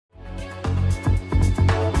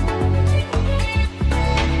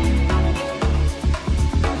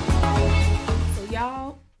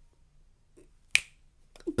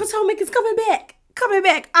Potomac is coming back. Coming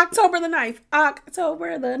back. October the 9th.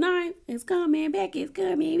 October the 9th is coming back. It's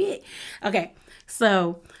coming back. Okay.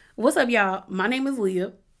 So, what's up, y'all? My name is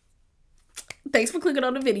Leah. Thanks for clicking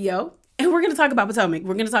on the video. And we're going to talk about Potomac.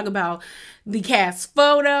 We're going to talk about the cast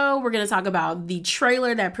photo. We're going to talk about the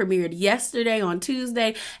trailer that premiered yesterday on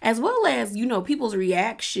Tuesday, as well as, you know, people's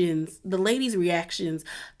reactions, the ladies' reactions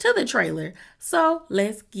to the trailer. So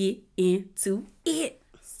let's get into it.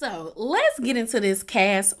 So let's get into this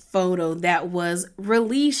cast photo that was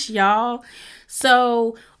released, y'all.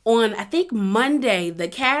 So on, I think Monday, the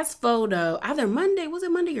cast photo, either Monday, was it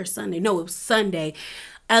Monday or Sunday? No, it was Sunday.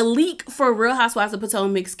 A leak for Real Housewives of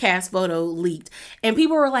Potomac's cast photo leaked. And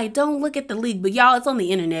people were like, don't look at the leak. But y'all, it's on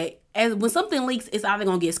the internet. As when something leaks, it's either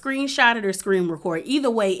going to get screenshotted or screen recorded. Either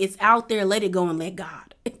way, it's out there. Let it go and let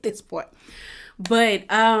God at this point. But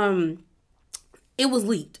it was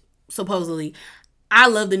leaked, supposedly. I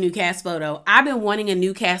love the new cast photo. I've been wanting a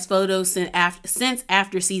new cast photo since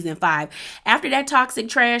after season 5. After that toxic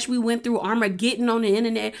trash we went through Armageddon on the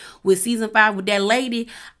internet with season 5 with that lady,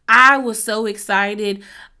 I was so excited.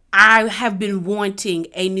 I have been wanting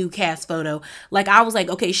a new cast photo. Like, I was like,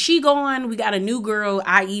 okay, she gone. We got a new girl,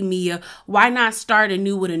 i.e. Mia. Why not start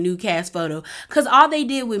anew with a new cast photo? Because all they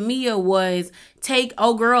did with Mia was take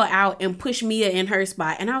old girl out and push Mia in her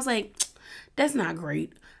spot. And I was like, that's not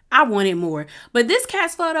great. I wanted more. But this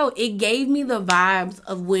cast photo, it gave me the vibes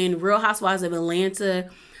of when Real Housewives of Atlanta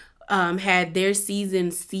had their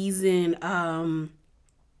season,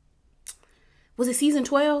 was it season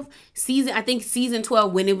 12? I think season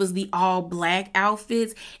 12, when it was the all black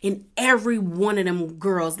outfits, and every one of them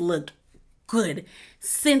girls looked good.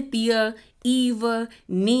 Cynthia, Eva,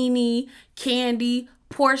 Nene, Candy,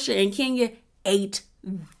 Portia, and Kenya ate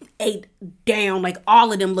down. Like,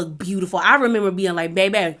 all of them look beautiful. I remember being like,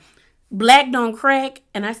 baby, black don't crack.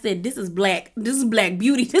 And I said, this is black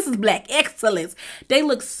beauty. This is black excellence. They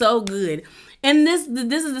look so good. And this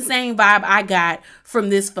is the same vibe I got from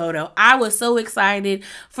this photo. I was so excited.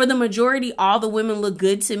 For the majority, all the women look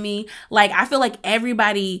good to me. Like, I feel like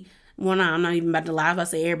everybody, well, no, I'm not even about to lie if I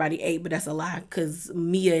say everybody ate, but that's a lie, because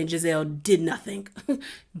Mia and Giselle did nothing.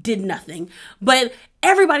 Did nothing. But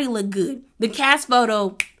everybody looked good. The cast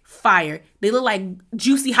photo, fire. They look like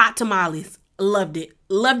juicy hot tamales. Loved it.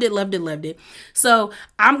 Loved it, loved it, loved it. So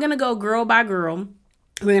I'm going to go girl by girl.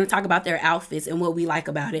 We're going to talk about their outfits and what we like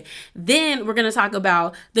about it. Then we're going to talk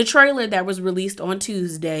about the trailer that was released on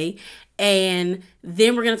Tuesday. And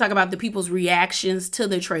then we're going to talk about the people's reactions to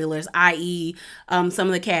the trailers, i.e. Some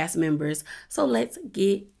of the cast members. So let's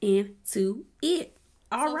get into it.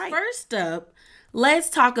 All right. First up, let's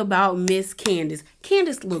talk about Miss Candace.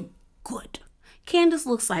 Candace looked good. Candace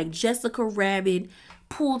looks like Jessica Rabbit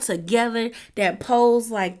pulled together, that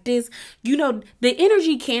pose like this. You know, the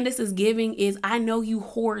energy Candace is giving is, I know you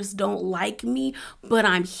whores don't like me, but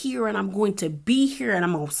I'm here and I'm going to be here and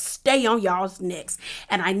I'm going to stay on y'all's necks.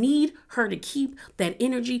 And I need her to keep that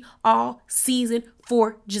energy all season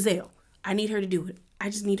for Giselle. I need her to do it. I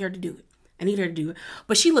just need her to do it. I need her to do it.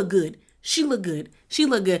 But she looked good. She looked good. She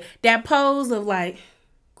looked good. That pose of like,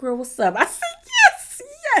 girl, what's up? I said,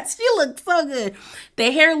 yes, she looks so good. The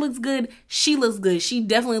hair looks good. She looks good. She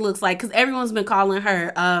definitely looks like, because everyone's been calling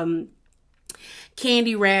her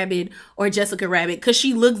Candy Rabbit or Jessica Rabbit, because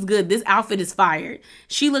she looks good. This outfit is fired.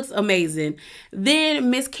 She looks amazing. Then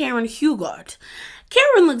Miss Karen Hugart.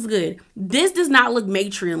 Karen looks good. This does not look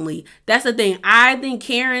matronly. That's the thing. I think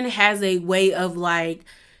Karen has a way of like,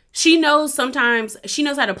 she knows how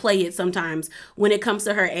to play it sometimes when it comes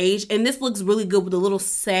to her age. And this looks really good with a little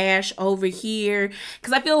sash over here.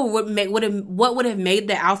 Because I feel what would have made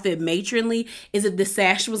the outfit matronly is if the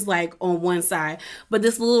sash was like on one side. But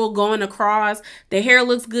this little going across, the hair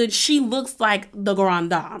looks good. She looks like the grande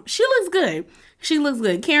dame. She looks good. She looks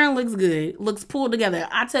good. Karen looks good. Looks pulled together.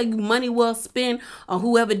 I tell you, money well spent on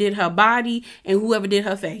whoever did her body and whoever did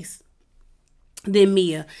her face. Then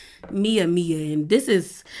Mia, and this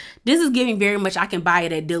is giving very much I can buy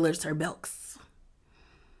it at Dillard's or Belk's.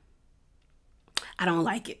 I don't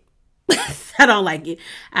like it. I don't like it.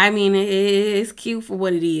 I mean, it's cute for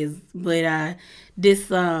what it is, but this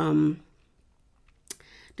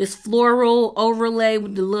floral overlay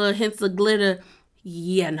with the little hints of glitter,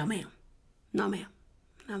 yeah, no ma'am, no ma'am,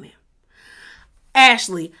 no ma'am.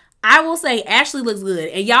 Ashley. I will say Ashley looks good.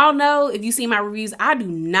 And y'all know, if you see my reviews, I do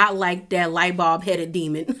not like that light bulb headed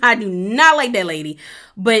demon. I do not like that lady.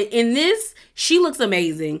 But in this, she looks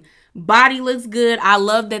amazing. Body looks good. I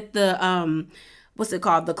love that the, what's it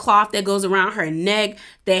called? The cloth that goes around her neck.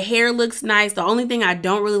 The hair looks nice. The only thing I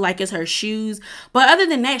don't really like is her shoes. But other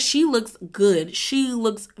than that, she looks good. She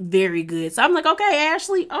looks very good. So I'm like, okay,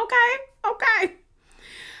 Ashley, okay.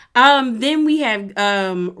 Then we have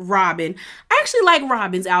Robin. I actually like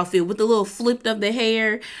Robin's outfit with the little flip of the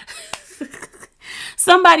hair.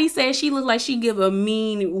 Somebody said she looked like she give a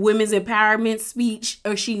mean women's empowerment speech,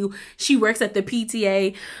 or she works at the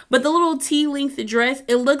PTA. But the little T-length dress,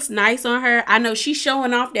 it looks nice on her. I know she's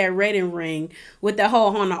showing off that wedding ring with the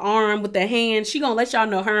hole on the arm with the hand. She gonna let y'all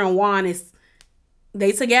know her and Juan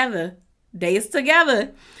they together. They is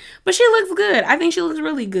together. But she looks good. I think she looks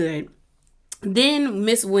really good. Then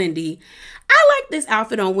Miss Wendy. I like this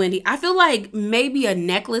outfit on Wendy. I feel like maybe a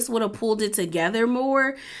necklace would have pulled it together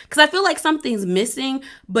more, because I feel like something's missing,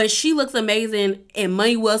 but she looks amazing and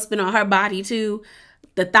money well spent on her body too.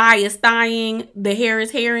 The thigh is thighing, the hair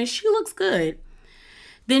is hairing. She looks good.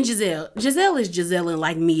 Then Giselle. Giselle is Giselle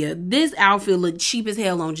like Mia. This outfit looked cheap as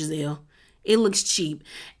hell on Giselle. It looks cheap.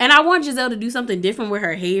 And I want Giselle to do something different with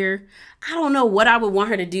her hair. I don't know what I would want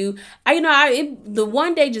her to do. The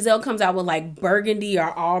one day Giselle comes out with like burgundy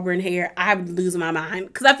or auburn hair, I would lose my mind.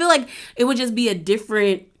 Because I feel like it would just be a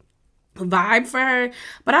different vibe for her.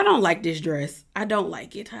 But I don't like this dress. I don't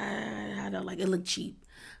like it. I don't like it. It look cheap.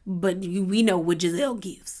 But we know what Giselle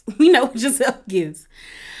gives. We know what Giselle gives.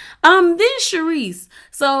 Then Charrisse.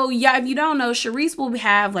 So yeah, if you don't know, Charrisse will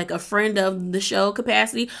have like a friend of the show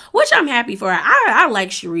capacity, which I'm happy for her. I like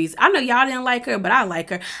Charrisse. I know y'all didn't like her, but I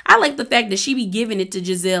like her. I like the fact that she be giving it to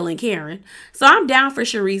Giselle and Karen. So I'm down for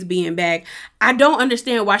Charrisse being back. I don't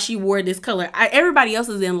understand why she wore this color. Everybody else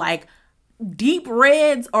is in like deep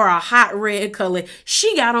reds or a hot red color.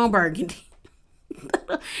 She got on burgundy.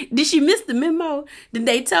 Did she miss the memo? Did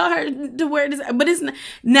they tell her to wear this? But it's not.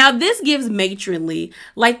 Now this gives matronly.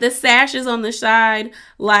 Like the sashes on the side.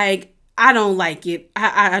 Like, I don't like it.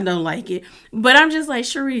 I don't like it. But I'm just like,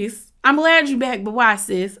 Charrisse, I'm glad you're back. But why,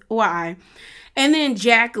 sis? Why? And then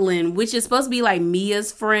Jacqueline, which is supposed to be like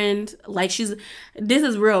Mia's friend. Like this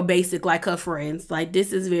is real basic like her friends. Like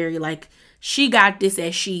this is very like, she got this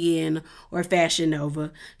at Shein or Fashion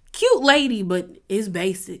Nova. Cute lady, but it's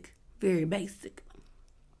basic. Very basic.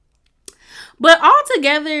 But all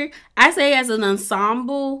together, I say as an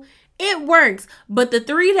ensemble, it works. But the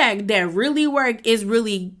three that really work is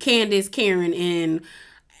really Candace, Karen, and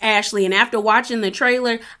Ashley. And after watching the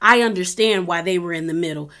trailer, I understand why they were in the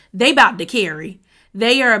middle. They about to carry.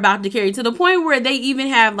 They are about to carry to the point where they even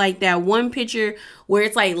have like that one picture where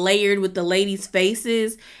it's like layered with the ladies'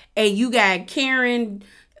 faces. And you got Karen,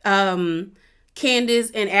 Candace,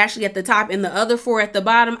 and Ashley at the top and the other four at the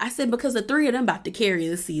bottom. I said, because the three of them about to carry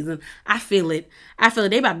this season. I feel it.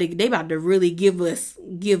 They about to really give us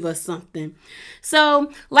something.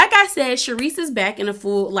 So, like I said, Charrisse is back in a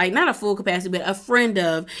full, like not a full capacity, but a friend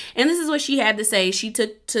of. And this is what she had to say. She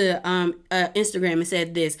took to Instagram and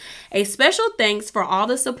said this: a special thanks for all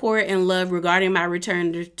the support and love regarding my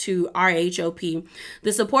return to RHOP.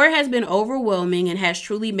 The support has been overwhelming and has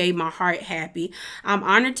truly made my heart happy. I'm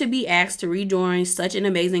honored to be asked to rejoin such an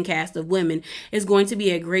amazing cast of women. It's going to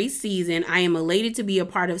be a great season. I am elated to be a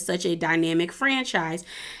part of such a dynamic franchise.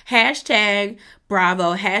 Hashtag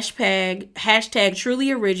Bravo, hashtag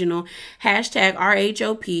truly original, hashtag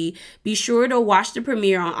RHOP. Be sure to watch the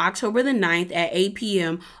premiere on October the 9th at 8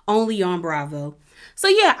 p.m. only on Bravo. So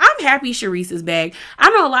yeah, I'm happy Charrisse is back. I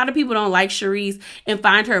know a lot of people don't like Charrisse and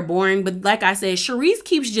find her boring, but like I said, Charrisse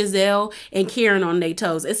keeps Giselle and Karen on their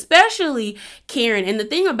toes, especially Karen. And the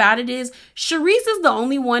thing about it is, Charrisse is the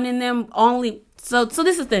only one in them So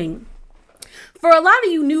this is the thing. For a lot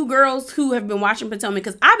of you new girls who have been watching Potomac,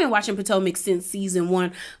 because I've been watching Potomac since season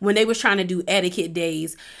 1 when they was trying to do etiquette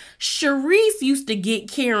days, Charrisse used to get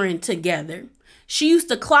Karen together. She used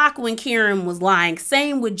to clock when Karen was lying.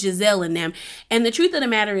 Same with Giselle and them. And the truth of the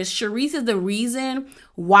matter is, Charrisse is the reason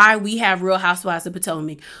why we have Real Housewives of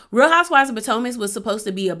Potomac. Real Housewives of Potomac was supposed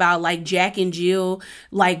to be about like Jack and Jill,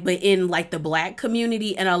 like, but in like the black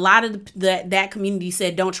community. And a lot of that community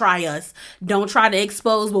said, don't try us. Don't try to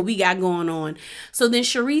expose what we got going on. So then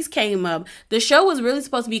Charrisse came up. The show was really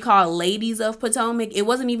supposed to be called Ladies of Potomac. It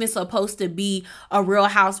wasn't even supposed to be a Real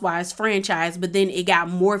Housewives franchise, but then it got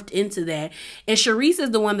morphed into that. And Charrisse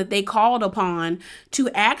is the one that they called upon to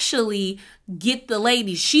actually get the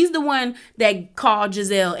ladies. She's the one that called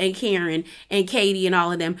Giselle and Karen and Katie and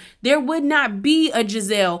all of them. There would not be a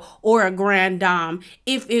Giselle or a Grand Dame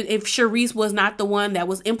if Charrisse was not the one that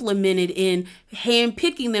was implemented in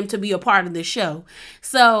handpicking them to be a part of the show.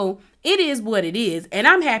 So it is what it is. And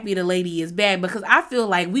I'm happy the lady is back because I feel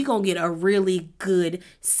like we gonna get a really good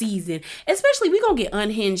season. Especially we gonna get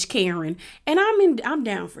unhinged Karen. And I'm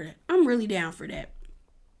down for that. I'm really down for that.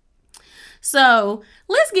 So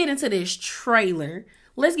let's get into this trailer.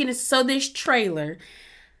 This trailer,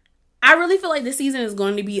 I really feel like this season is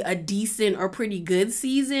going to be a decent or pretty good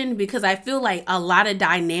season because I feel like a lot of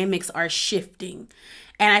dynamics are shifting.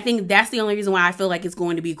 And I think that's the only reason why I feel like it's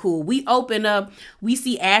going to be cool. We open up, we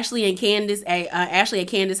see Ashley and Candace at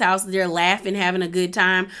Candace's house. They're laughing, having a good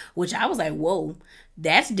time, which I was like, whoa,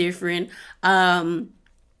 that's different.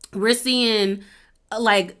 We're seeing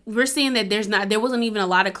that there wasn't even a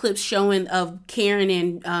lot of clips showing of Karen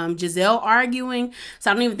and Giselle arguing.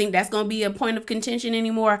 So I don't even think that's going to be a point of contention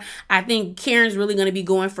anymore. I think Karen's really going to be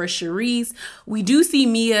going for Charrisse. We do see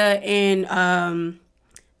Mia and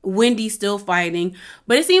Wendy still fighting,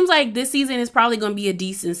 but it seems like this season is probably going to be a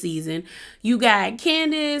decent season. You got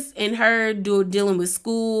Candace and her dealing with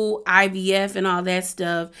school, IVF, and all that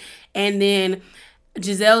stuff. And then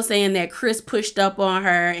Giselle saying that Chris pushed up on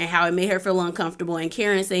her and how it made her feel uncomfortable, and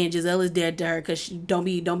Karen saying Giselle is dead to her because she don't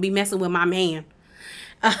be messing with my man.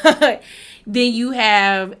 Then you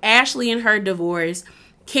have Ashley and her divorce,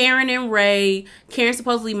 Karen and Ray. Karen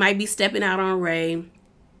supposedly might be stepping out on Ray.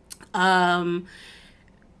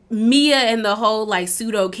 Mia and the whole like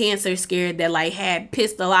pseudo cancer scare that like had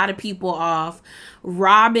pissed a lot of people off.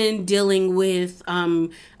 Robin dealing with a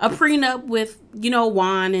prenup with,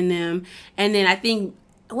 Juan and them. And then I think,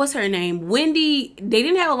 what's her name? Wendy. They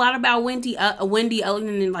didn't have a lot about Wendy other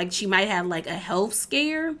than like she might have like a health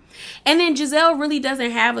scare. And then Giselle really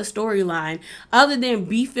doesn't have a storyline other than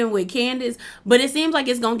beefing with Candace. But it seems like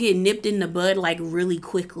it's going to get nipped in the bud like really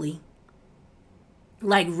quickly.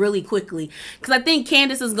 Because I think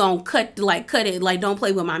Candace is going to cut it, like, don't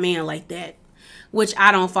play with my man like that, which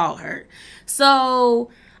I don't fault her. So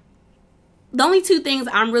the only two things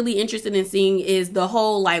I'm really interested in seeing is the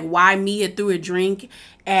whole, like, why Mia threw a drink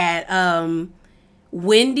at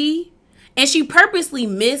Wendy. And she purposely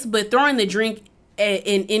missed, but throwing the drink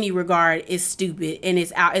in any regard is stupid and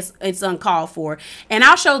it's uncalled for. And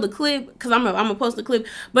I'll show the clip because I'm gonna post the clip,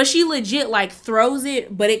 but she legit like throws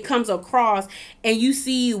it, but it comes across and you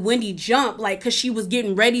see Wendy jump like because she was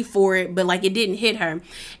getting ready for it, but like it didn't hit her.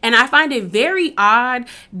 And I find it very odd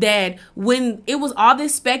that when it was all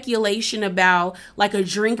this speculation about like a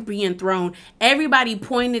drink being thrown, everybody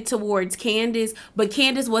pointed towards Candace, but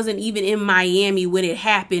Candace wasn't even in Miami when it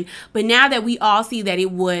happened. But now that we all see that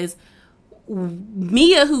it was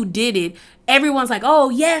Mia who did it, everyone's like, oh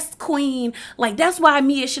yes, queen, like that's why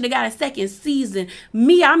Mia should have got a second season.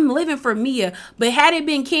 Mia, I'm living for Mia. But had it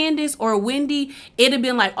been Candace or Wendy, it'd have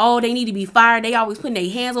been like, oh, they need to be fired, they always putting their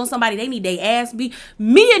hands on somebody, they need their ass beat.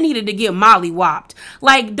 Mia needed to get molly whopped.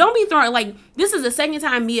 Like, don't be throwing, like, this is the second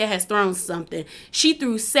time Mia has thrown something. She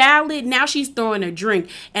threw salad, now she's throwing a drink.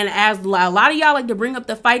 And as a lot of y'all like to bring up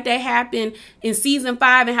the fight that happened in season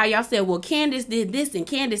 5 and how y'all said, well, Candace did this and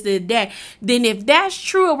Candace did that, then if that's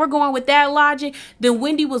true and we're going with that logic, then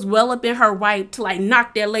Wendy was well up in her right to like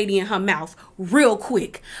knock that lady in her mouth real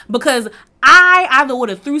quick, because I either would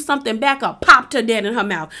have threw something back or popped her dead in her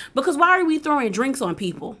mouth. Because why are we throwing drinks on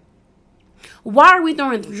people? Why are we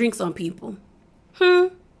throwing drinks on people?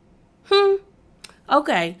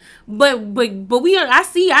 Okay, but I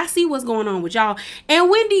see what's going on with y'all. And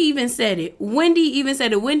Wendy even said it.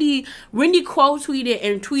 Wendy quote tweeted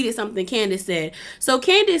and tweeted something Candace said. So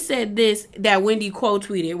Candace said this that Wendy quote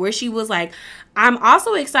tweeted, where she was like, I'm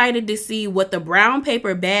also excited to see what the brown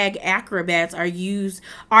paper bag acrobats are used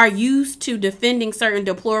to defending certain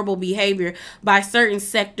deplorable behavior by certain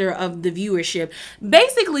sector of the viewership.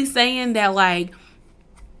 Basically saying that like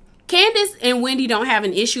Candace and Wendy don't have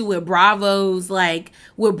an issue with Bravo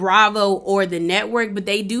or the network, but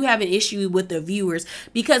they do have an issue with the viewers,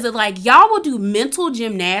 because of like, y'all will do mental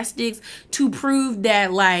gymnastics to prove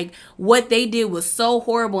that like what they did was so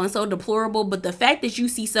horrible and so deplorable, but the fact that you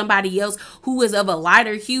see somebody else who is of a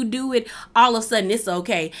lighter hue do it, all of a sudden it's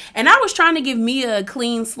okay. And I was trying to give Mia a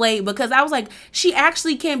clean slate because I was like, she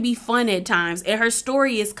actually can be fun at times and her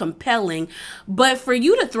story is compelling, but for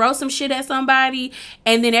you to throw some shit at somebody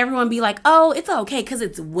and then everyone be like, oh, it's okay because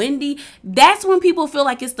it's Wendy, that's when people feel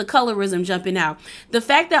like it's the colorism jumping out. The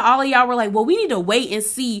fact that all of y'all were like, well, we need to wait and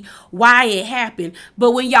see why it happened,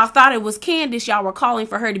 but when y'all thought it was Candace, y'all were calling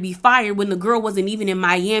for her to be fired when the girl wasn't even in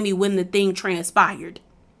Miami when the thing transpired.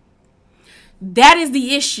 That is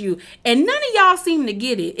the issue, and none of y'all seem to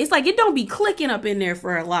get it. It's like it don't be clicking up in there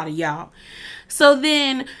for a lot of y'all. So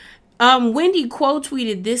then Wendy quote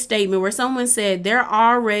tweeted this statement where someone said they're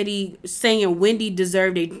already saying Wendy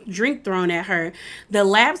deserved a drink thrown at her. The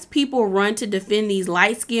laps people run to defend these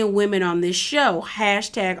light-skinned women on this show.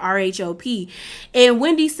 Hashtag RHOP. And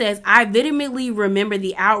Wendy says, I vehemently remember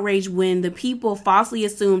the outrage when the people falsely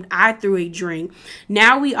assumed I threw a drink.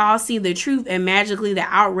 Now we all see the truth and magically the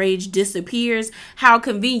outrage disappears. How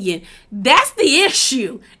convenient. That's the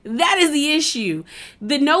issue. That is the issue.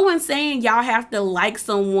 No one's saying y'all have to like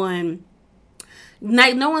someone.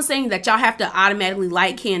 No one's saying that y'all have to automatically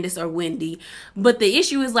like Candace or Wendy. But the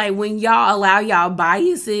issue is like when y'all allow y'all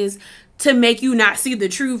biases to make you not see the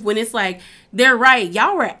truth, when it's like, they're right.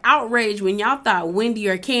 Y'all were outraged when y'all thought Wendy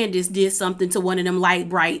or Candace did something to one of them light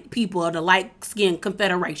bright people of the light skin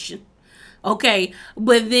confederation. Okay.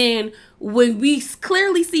 But then when we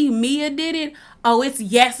clearly see Mia did it, oh, it's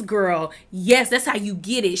yes, girl. Yes, that's how you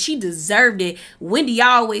get it. She deserved it. Wendy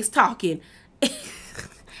always talking.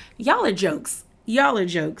 Y'all are jokes. Y'all are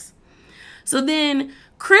jokes. So then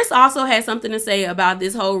Chris also had something to say about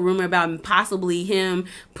this whole rumor about possibly him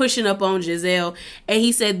pushing up on Giselle. And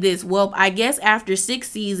he said this, well, I guess after 6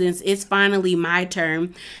 seasons, it's finally my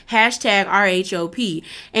turn. Hashtag RHOP.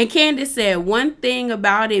 And Candace said, one thing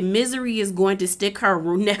about it, misery is going to stick her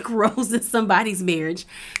neck rose in somebody's marriage.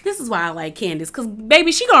 This is why I like Candace. Because,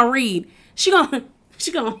 baby, she gonna read. She gonna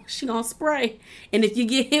spray. And if you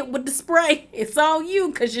get hit with the spray, it's all you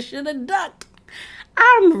because you should have ducked.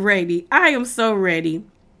 I'm ready. I am so ready.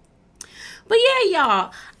 But yeah,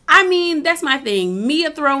 y'all, I mean, that's my thing.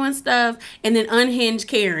 Mia throwing stuff and then unhinged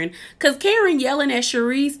Karen. Because Karen yelling at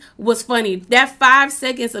Charrisse was funny. That 5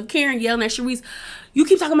 seconds of Karen yelling at Charrisse, you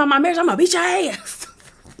keep talking about my marriage, I'm going to beat your ass.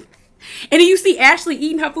 And then you see Ashley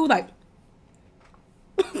eating her food like,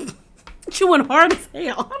 chewing hard as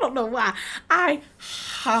hell. I don't know why. I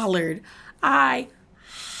hollered.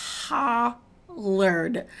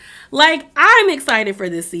 Like, I'm excited for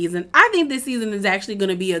this season. I think this season is actually going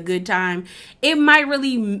to be a good time. It might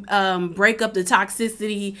really break up the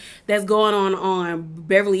toxicity that's going on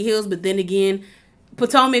Beverly Hills. But then again,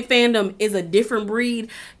 Potomac fandom is a different breed.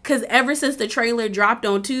 Because ever since the trailer dropped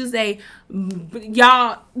on Tuesday,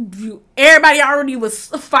 y'all, everybody already was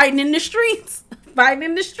fighting in the streets. But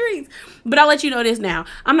I'll let you know this now.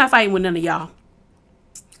 I'm not fighting with none of y'all.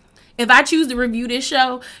 If I choose to review this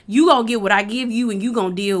show, you gonna get what I give you and you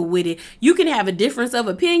gonna deal with it. You can have a difference of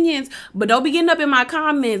opinions, but don't be getting up in my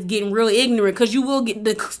comments getting real ignorant, because you will get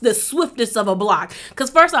the swiftest of a block. Because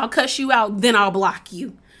first I'll cuss you out, then I'll block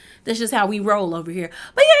you. That's just how we roll over here.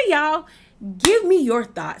 But yeah, y'all, give me your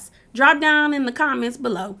thoughts. Drop down in the comments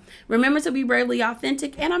below. Remember to be bravely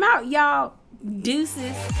authentic, and I'm out, y'all.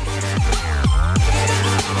 Deuces.